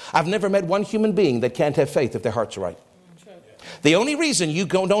 I've never met one human being that can't have faith if their heart's right. The only reason you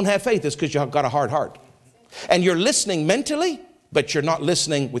don't have faith is because you've got a hard heart. And you're listening mentally, but you're not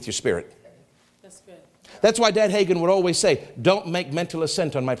listening with your spirit. That's good. That's why Dad Hagin would always say, don't make mental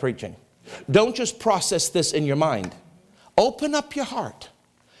assent on my preaching. Don't just process this in your mind. Open up your heart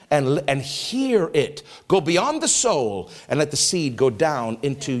and hear it. Go beyond the soul and let the seed go down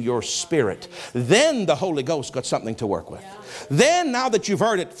into your spirit. Then the Holy Ghost got something to work with. Then, now that you've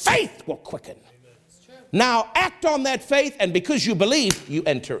heard it, faith will quicken. Now act on that faith, and because you believe, you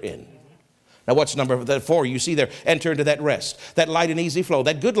enter in. Now what's number 4? You see there, enter into that rest, that light and easy flow,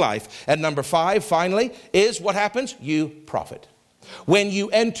 that good life. And number 5, finally, is what happens? You profit. When you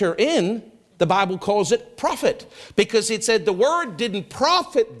enter in, the Bible calls it profit, because it said the word didn't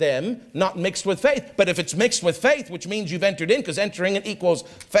profit them, not mixed with faith. But if it's mixed with faith, which means you've entered in, because entering in equals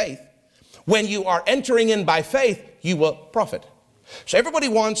faith. When you are entering in by faith, you will profit. So everybody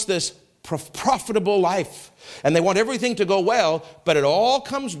wants this profitable life, and they want everything to go well, but it all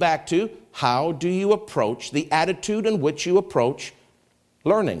comes back to how do you approach, the attitude in which you approach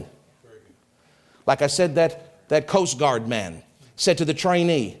learning. Like I said, that Coast Guard man said to the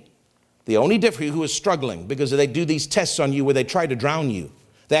trainee, the only difference, who was struggling, because they do these tests on you where they try to drown you.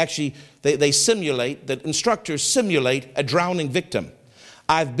 They simulate, the instructors simulate a drowning victim.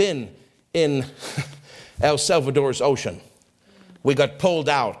 I've been in El Salvador's ocean. We got pulled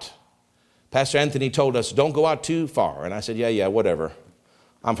out. Pastor Anthony told us, don't go out too far. And I said, yeah, whatever.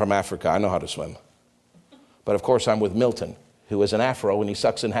 I'm from Africa. I know how to swim. But of course, I'm with Milton, who is an Afro, and he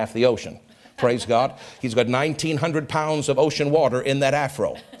sucks in half the ocean. Praise God. He's got 1,900 pounds of ocean water in that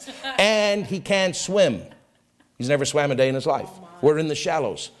Afro. And he can't swim. He's never swam a day in his life. We're in the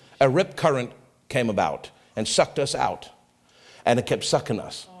shallows. A rip current came about and sucked us out. And it kept sucking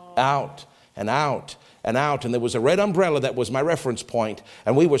us out and out and out. And there was a red umbrella that was my reference point.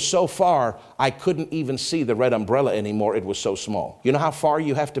 And we were so far, I couldn't even see the red umbrella anymore. It was so small. You know how far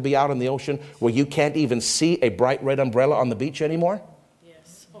you have to be out in the ocean where you can't even see a bright red umbrella on the beach anymore?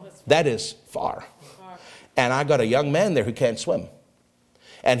 Yes. That is far. And I got a young man there who can't swim.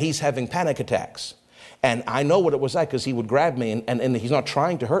 And he's having panic attacks. And I know what it was like, because he would grab me, and he's not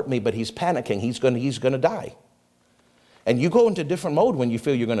trying to hurt me, but he's panicking. He's going to die. And you go into a different mode when you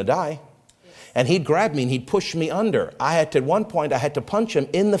feel you're going to die. And he'd grab me and he'd push me under. At one point, I had to punch him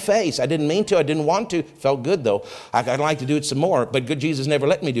in the face. I didn't mean to. I didn't want to. Felt good, though. I'd like to do it some more, but good Jesus never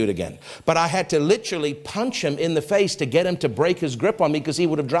let me do it again. But I had to literally punch him in the face to get him to break his grip on me, because he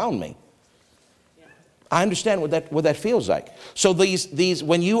would have drowned me. I understand what that feels like. So these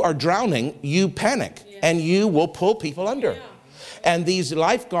when you are drowning, you panic, and you will pull people under. And these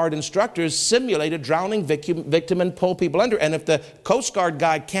lifeguard instructors simulate a drowning victim and pull people under. And if the Coast Guard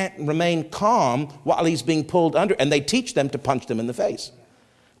guy can't remain calm while he's being pulled under, and they teach them to punch them in the face.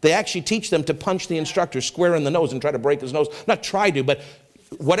 They actually teach them to punch the instructor square in the nose and try to break his nose. Not try to, but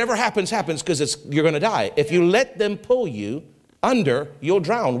whatever happens, because you're going to die. If you let them pull you, under, you'll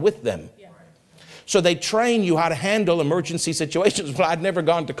drown with them. So they train you how to handle emergency situations. Well, I'd never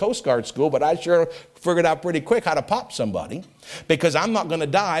gone to Coast Guard school, but I sure figured out pretty quick how to pop somebody, because I'm not going to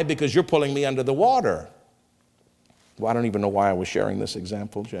die because you're pulling me under the water. Well, I don't even know why I was sharing this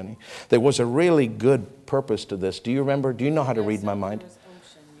example, Jenny. There was a really good purpose to this. Do you remember? Do you know how to read my mind?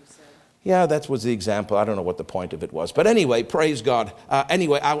 Yeah, that was the example. I don't know what the point of it was. But anyway, praise God.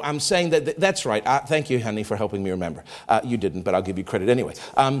 I'm saying that's right. Thank you, honey, for helping me remember. You didn't, but I'll give you credit anyway.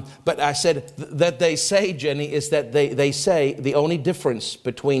 But I said that they say, Jenny, is that they say the only difference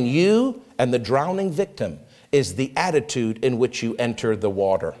between you and the drowning victim is the attitude in which you enter the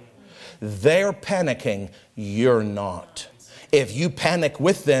water. They're panicking. You're not. If you panic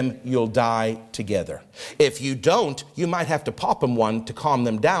with them, you'll die together. If you don't, you might have to pop them one to calm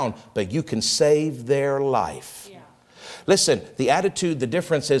them down, but you can save their life. Yeah. Listen, the attitude, the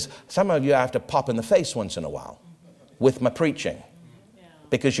difference is some of you have to pop in the face once in a while with my preaching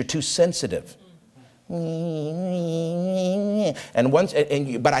because you're too sensitive. But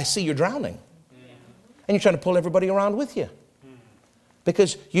I see you're drowning. And you're trying to pull everybody around with you.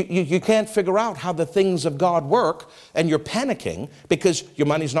 Because you can't figure out how the things of God work, and you're panicking because your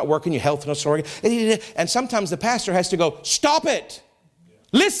money's not working, your health is not working. And sometimes the pastor has to go, stop it.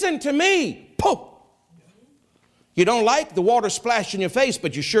 Listen to me. Poof. You don't like the water splash in your face,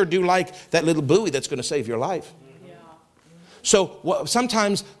 but you sure do like that little buoy that's going to save your life. Yeah. So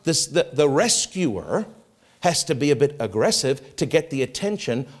sometimes the rescuer has to be a bit aggressive to get the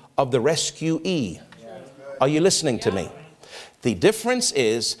attention of the rescuee. Are you listening to me? The difference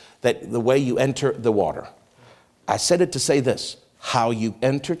is that the way you enter the water. I said it to say this: how you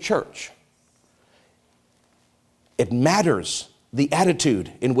enter church. It matters the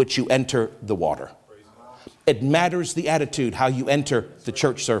attitude in which you enter the water. It matters the attitude, how you enter the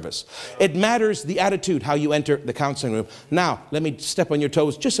church service. It matters the attitude, how you enter the counseling room. Now, let me step on your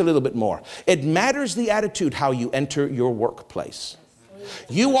toes just a little bit more. It matters the attitude, how you enter your workplace.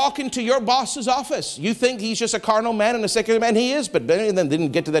 You walk into your boss's office. You think he's just a carnal man and a secular man. He is, but many of them didn't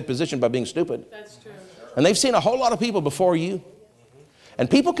get to that position by being stupid. That's true. And they've seen a whole lot of people before you. And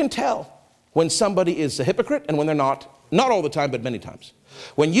people can tell when somebody is a hypocrite and when they're not. Not all the time, but many times.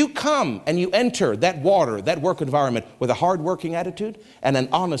 When you come and you enter that water, that work environment with a hard-working attitude and an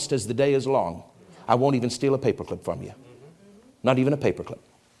honest as the day is long, I won't even steal a paperclip from you. Not even a paperclip.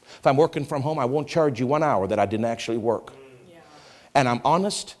 If I'm working from home, I won't charge you 1 hour that I didn't actually work. And I'm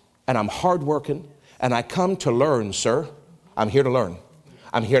honest, and I'm hardworking, and I come to learn, sir. I'm here to learn.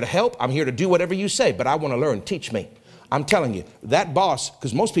 I'm here to help. I'm here to do whatever you say, but I want to learn. Teach me. I'm telling you, that boss,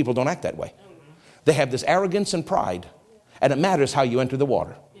 because most people don't act that way. They have this arrogance and pride, and it matters how you enter the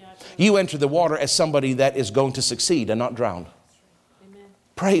water. You enter the water as somebody that is going to succeed and not drown. Amen.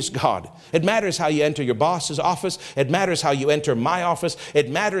 Praise God. It matters how you enter your boss's office. It matters how you enter my office. It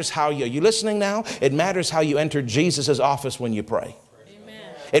matters how you listening now? It matters how you enter Jesus' office when you pray. Amen.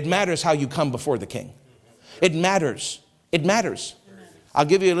 It matters how you come before the King. It matters. It matters. Amen. I'll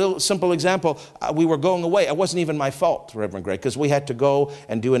give you a little simple example. We were going away. It wasn't even my fault, Reverend Greg, because we had to go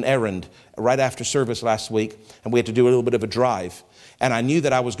and do an errand right after service last week, and we had to do a little bit of a drive. And I knew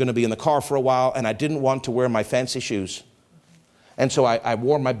that I was going to be in the car for a while, and I didn't want to wear my fancy shoes. And so I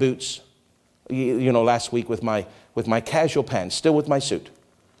wore my boots, last week with my casual pants, still with my suit.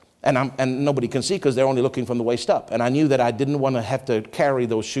 And nobody can see because they're only looking from the waist up. And I knew that I didn't want to have to carry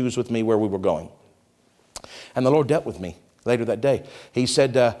those shoes with me where we were going. And the Lord dealt with me later that day. He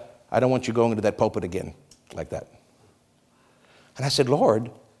said, I don't want you going into that pulpit again like that. And I said,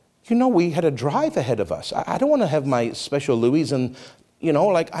 Lord, we had a drive ahead of us. I don't want to have my special Louis and,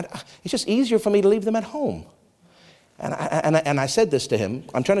 it's just easier for me to leave them at home. And I said this to him.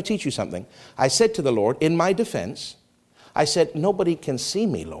 I'm trying to teach you something. I said to the Lord, in my defense, I said, nobody can see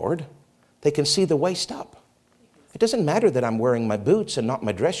me, Lord. They can see the waist up. It doesn't matter that I'm wearing my boots and not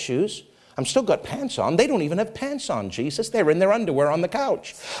my dress shoes. I'm still got pants on. They don't even have pants on, Jesus. They're in their underwear on the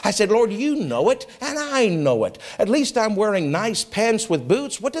couch. I said, Lord, you know it, and I know it. At least I'm wearing nice pants with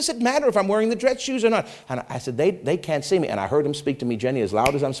boots. What does it matter if I'm wearing the dress shoes or not? And I said, they can't see me. And I heard him speak to me, Jenny, as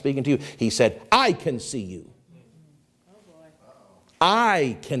loud as I'm speaking to you. He said, I can see you.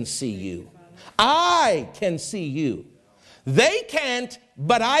 I can see you. I can see you. They can't,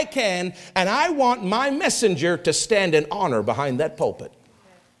 but I can, and I want my messenger to stand in honor behind that pulpit.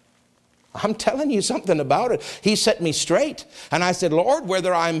 I'm telling you something about it. He set me straight. And I said, Lord,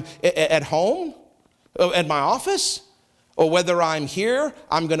 whether I'm at home, at my office, or whether I'm here,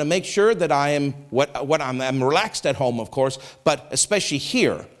 I'm going to make sure that I am I'm relaxed at home, of course, but especially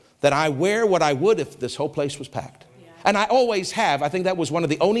here, that I wear what I would if this whole place was packed. And I always have. I think that was one of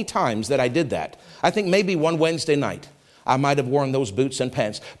the only times that I did that. I think maybe one Wednesday night. I might have worn those boots and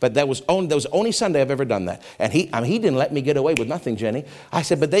pants, but that was only Sunday I've ever done that. And he didn't let me get away with nothing, Jenny. I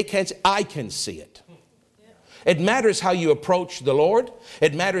said, but they can't see. I can see it. It matters how you approach the Lord.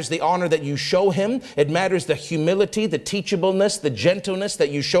 It matters the honor that you show Him. It matters the humility, the teachableness, the gentleness that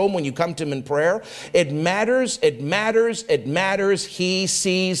you show Him when you come to Him in prayer. It matters, it matters, it matters. He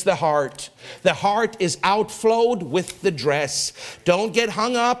sees the heart. The heart is outflowed with the dress. Don't get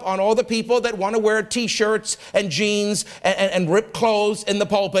hung up on all the people that want to wear T-shirts and jeans and ripped clothes in the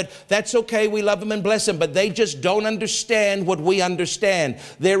pulpit. That's okay. We love them and bless them, but they just don't understand what we understand.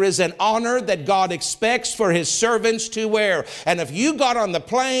 There is an honor that God expects for His servants to wear. And if you got on the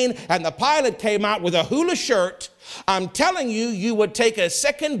plane and the pilot came out with a hula shirt, I'm telling you, you would take a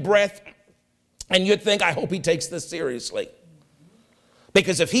second breath and you'd think, I hope he takes this seriously.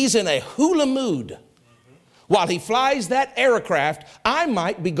 Because if he's in a hula mood while he flies that aircraft, I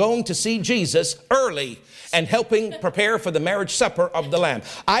might be going to see Jesus early and helping prepare for the marriage supper of the Lamb.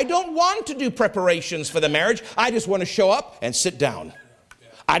 I don't want to do preparations for the marriage. I just want to show up and sit down.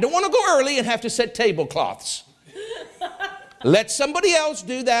 I don't want to go early and have to set tablecloths. Let somebody else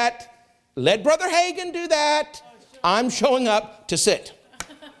do that. Let Brother Hagin do that. I'm showing up to sit.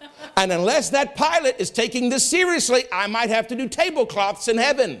 And unless that pilot is taking this seriously, I might have to do tablecloths in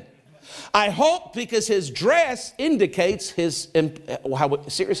heaven. I hope, because his dress indicates how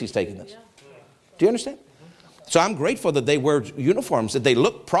serious he's taking this. Do you understand? So I'm grateful that they wear uniforms, that they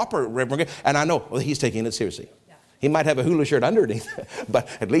look proper, Reverend. And I know, well, he's taking it seriously. He might have a hula shirt underneath, but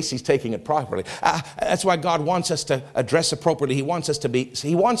at least he's taking it properly. That's why God wants us to dress appropriately. He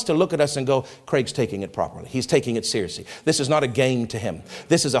wants to look at us and go, Craig's taking it properly. He's taking it seriously. This is not a game to him.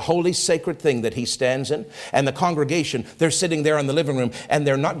 This is a holy, sacred thing that he stands in. And the congregation, they're sitting there in the living room, and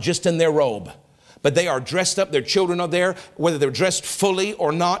they're not just in their robe, but they are dressed up. Their children are there. Whether they're dressed fully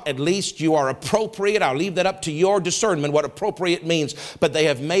or not, at least you are appropriate. I'll leave that up to your discernment, what appropriate means. But they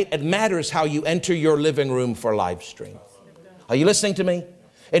have made, it matters how you enter your living room for live stream. Are you listening to me?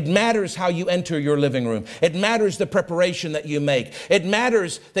 It matters how you enter your living room. It matters the preparation that you make. It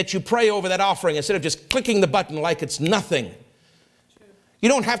matters that you pray over that offering instead of just clicking the button like it's nothing. You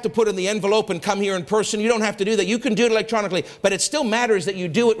don't have to put in the envelope and come here in person. You don't have to do that. You can do it electronically, but it still matters that you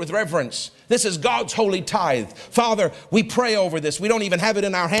do it with reverence. This is God's holy tithe. Father, we pray over this. We don't even have it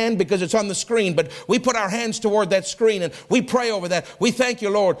in our hand because it's on the screen, but we put our hands toward that screen and we pray over that. We thank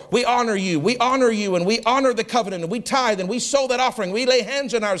you, Lord. We honor you. We honor you, and we honor the covenant, and we tithe and we sow that offering. We lay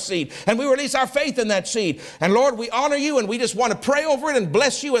hands on our seed and we release our faith in that seed. And Lord, we honor you, and we just want to pray over it and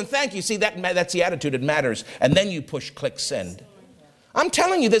bless you and thank you. See, that's the attitude. It matters. And then you push click send. I'm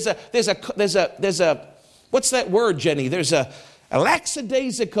telling you, there's a what's that word, Jenny? There's a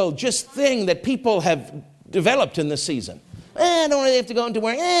lackadaisical just thing that people have developed in this season. I don't really have to go into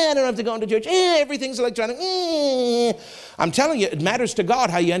work. I don't have to go into church. Everything's electronic. I'm telling you, it matters to God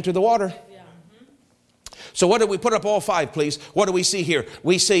how you enter the water. So what do we put up all five, please? What do we see here?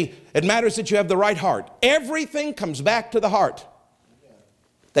 We see it matters that you have the right heart. Everything comes back to the heart.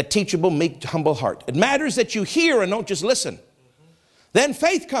 That teachable, meek, humble heart. It matters that you hear and don't just listen. Then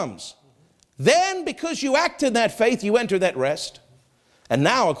faith comes. Then, because you act in that faith, you enter that rest. And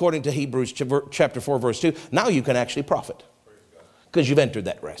now, according to Hebrews chapter 4, verse 2, now you can actually profit. Because you've entered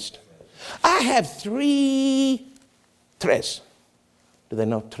that rest. I have tres. Do they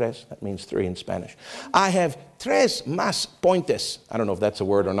know tres? That means three in Spanish. I have tres más pointes. I don't know if that's a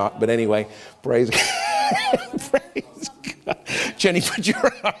word or not, but anyway, praise God. Praise God. Jenny, put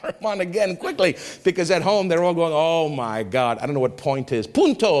your arm on again quickly, because at home they're all going, oh my God, I don't know what point is.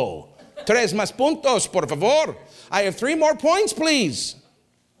 Punto. Tres más puntos, por favor. I have 3 more points, please.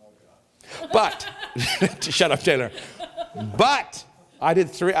 But, shut up, Taylor. But, I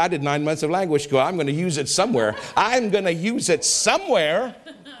did 9 months of language school. I'm going to use it somewhere.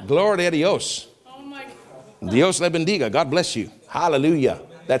 Gloria a Dios. Oh my God. Dios le bendiga. God bless you. Hallelujah.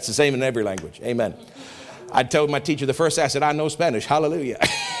 That's the same in every language. Amen. I told my teacher the first day, I said, I know Spanish. Hallelujah.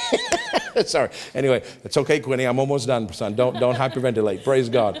 Sorry. Anyway, it's okay, Quinny. I'm almost done, son. Don't hyperventilate. Praise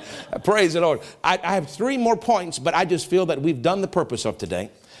God. Praise the Lord. I have 3 more points, but I just feel that we've done the purpose of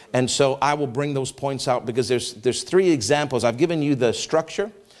today. And so I will bring those points out, because there's 3 examples. I've given you the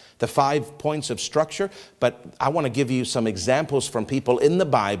structure, the 5 points of structure, but I want to give you some examples from people in the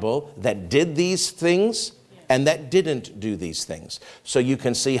Bible that did these things and that didn't do these things, so you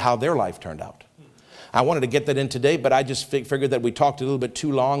can see how their life turned out. I wanted to get that in today, but I just figured that we talked a little bit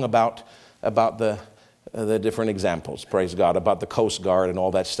too long about the different examples, praise God, about the Coast Guard and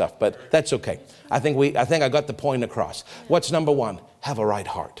all that stuff. But that's okay. I think I got the point across. What's number 1? Have a right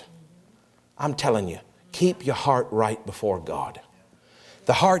heart. I'm telling you, keep your heart right before God.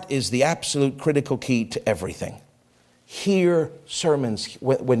 The heart is the absolute critical key to everything. Hear sermons.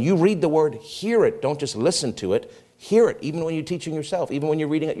 When you read the word, hear it. Don't just listen to it. Hear it, even when you're teaching yourself, even when you're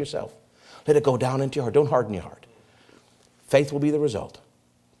reading it yourself. Let it go down into your heart. Don't harden your heart. Faith will be the result.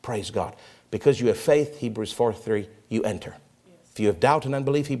 Praise God. Because you have faith, Hebrews 4:3, you enter. Yes. If you have doubt and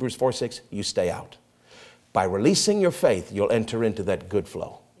unbelief, Hebrews 4:6, you stay out. By releasing your faith, you'll enter into that good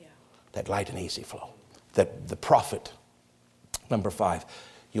flow, that light and easy flow, that the profit. Number 5,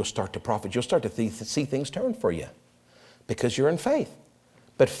 you'll start to profit. You'll start to see things turn for you because you're in faith.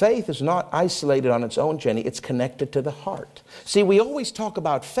 But faith is not isolated on its own, Jenny. It's connected to the heart. See, we always talk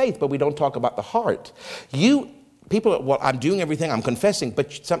about faith, but we don't talk about the heart. People, well, I'm doing everything, I'm confessing,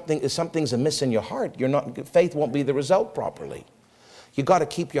 but something's amiss in your heart. Faith won't be the result properly. You got to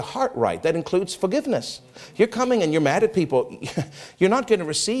keep your heart right. That includes forgiveness. You're coming and you're mad at people. You're not going to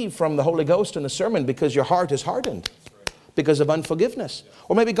receive from the Holy Ghost in the sermon because your heart is hardened because of unforgiveness.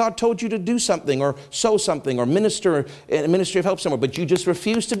 Or maybe God told you to do something or sow something or minister in a ministry of help somewhere, but you just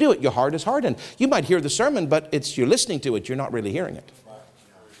refuse to do it. Your heart is hardened. You might hear the sermon, but you're listening to it. You're not really hearing it.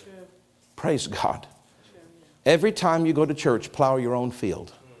 Praise God. Every time you go to church, plow your own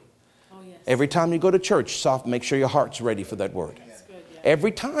field. Every time you go to church, make sure your heart's ready for that word.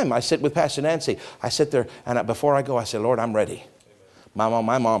 Every time I sit with Pastor Nancy, I sit there and before I go, I say, Lord, I'm ready. My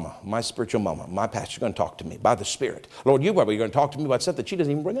mama, my spiritual mama, my pastor's going to talk to me by the Spirit. Lord, you're going to talk to me about stuff that she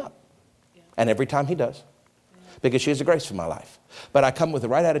doesn't even bring up. And every time he does. Because she has a grace for my life. But I come with the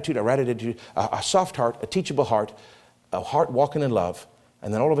right attitude, a soft heart, a teachable heart, a heart walking in love.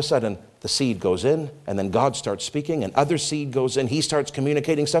 And then all of a sudden, the seed goes in, and then God starts speaking, and other seed goes in. He starts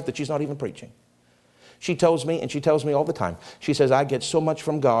communicating stuff that she's not even preaching. She tells me, and she tells me all the time, she says, I get so much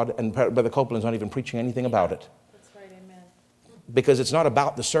from God, and Brother Copeland's not even preaching anything about it. That's right, amen. Because it's not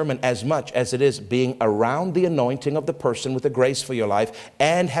about the sermon as much as it is being around the anointing of the person with the grace for your life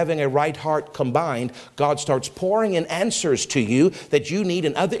and having a right heart combined. God starts pouring in answers to you that you need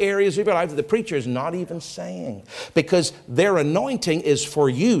in other areas of your life that the preacher is not even saying. Because their anointing is for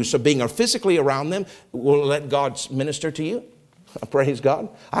you. So being physically around them will let God minister to you. Praise God.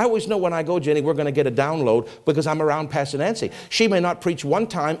 I always know when I go, Jenny, we're going to get a download because I'm around Pastor Nancy. She may not preach one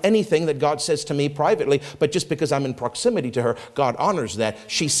time anything that God says to me privately, but just because I'm in proximity to her, God honors that.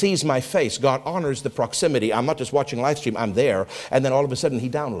 She sees my face. God honors the proximity. I'm not just watching live stream. I'm there. And then all of a sudden he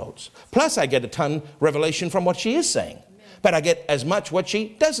downloads. Plus I get a ton revelation from what she is saying. But I get as much what she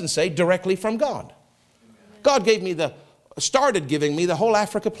doesn't say directly from God. God started giving me the whole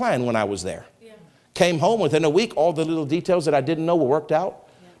Africa plan when I was there. Came home within a week, all the little details that I didn't know were worked out.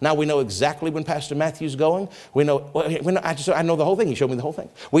 Yeah. Now we know exactly when Pastor Matthew's going. I know the whole thing. He showed me the whole thing.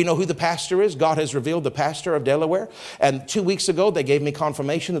 We know who the pastor is. God has revealed the pastor of Delaware. And 2 weeks ago, they gave me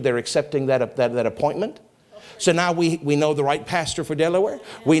confirmation that they're accepting that appointment. So now we know the right pastor for Delaware.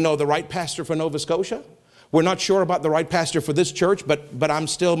 We know the right pastor for Nova Scotia. We're not sure about the right pastor for this church, but I'm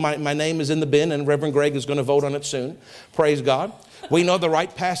still, my name is in the bin, and Reverend Greg is going to vote on it soon. Praise God. We know the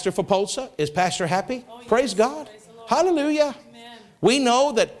right pastor for Polsa. Is Pastor happy? Oh, yes. Praise God. Praise hallelujah. Amen. We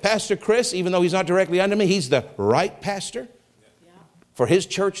know that Pastor Chris, even though he's not directly under me, he's the right pastor for his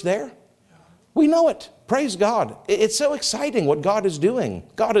church there. Yeah. We know it. Praise God. It's so exciting what God is doing.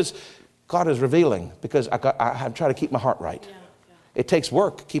 God is revealing because I'm trying to keep my heart right. Yeah. Yeah. It takes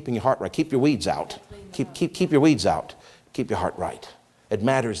work keeping your heart right. Keep your weeds out. Keep your weeds out. Keep your heart right. It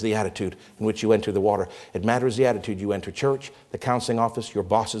matters the attitude in which you enter the water. It matters the attitude you enter church, the counseling office, your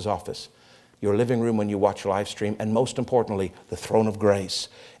boss's office, your living room when you watch live stream, and most importantly, the throne of grace.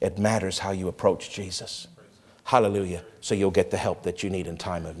 It matters how you approach Jesus. Hallelujah. So you'll get the help that you need in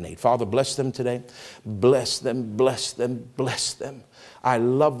time of need. Father, bless them today. Bless them, bless them, bless them. I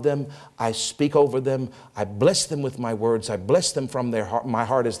love them. I speak over them. I bless them with my words. I bless them from their heart, my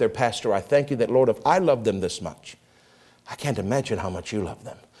heart as their pastor. I thank you that, Lord, if I love them this much, I can't imagine how much you love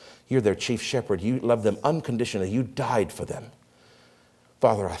them. You're their chief shepherd. You love them unconditionally. You died for them.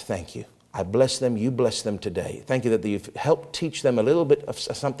 Father, I thank you. I bless them. You bless them today. Thank you that you've helped teach them a little bit of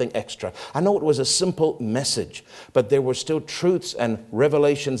something extra. I know it was a simple message, but there were still truths and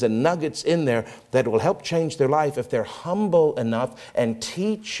revelations and nuggets in there that will help change their life if they're humble enough and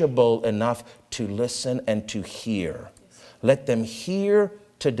teachable enough to listen and to hear. Let them hear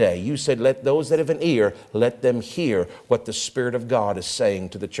today. You said, let those that have an ear, let them hear what the Spirit of God is saying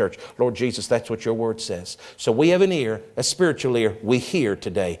to the church. Lord Jesus, that's what your word says. So we have an ear, a spiritual ear. We hear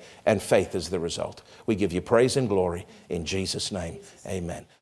today, and faith is the result. We give you praise and glory in Jesus' name. Amen.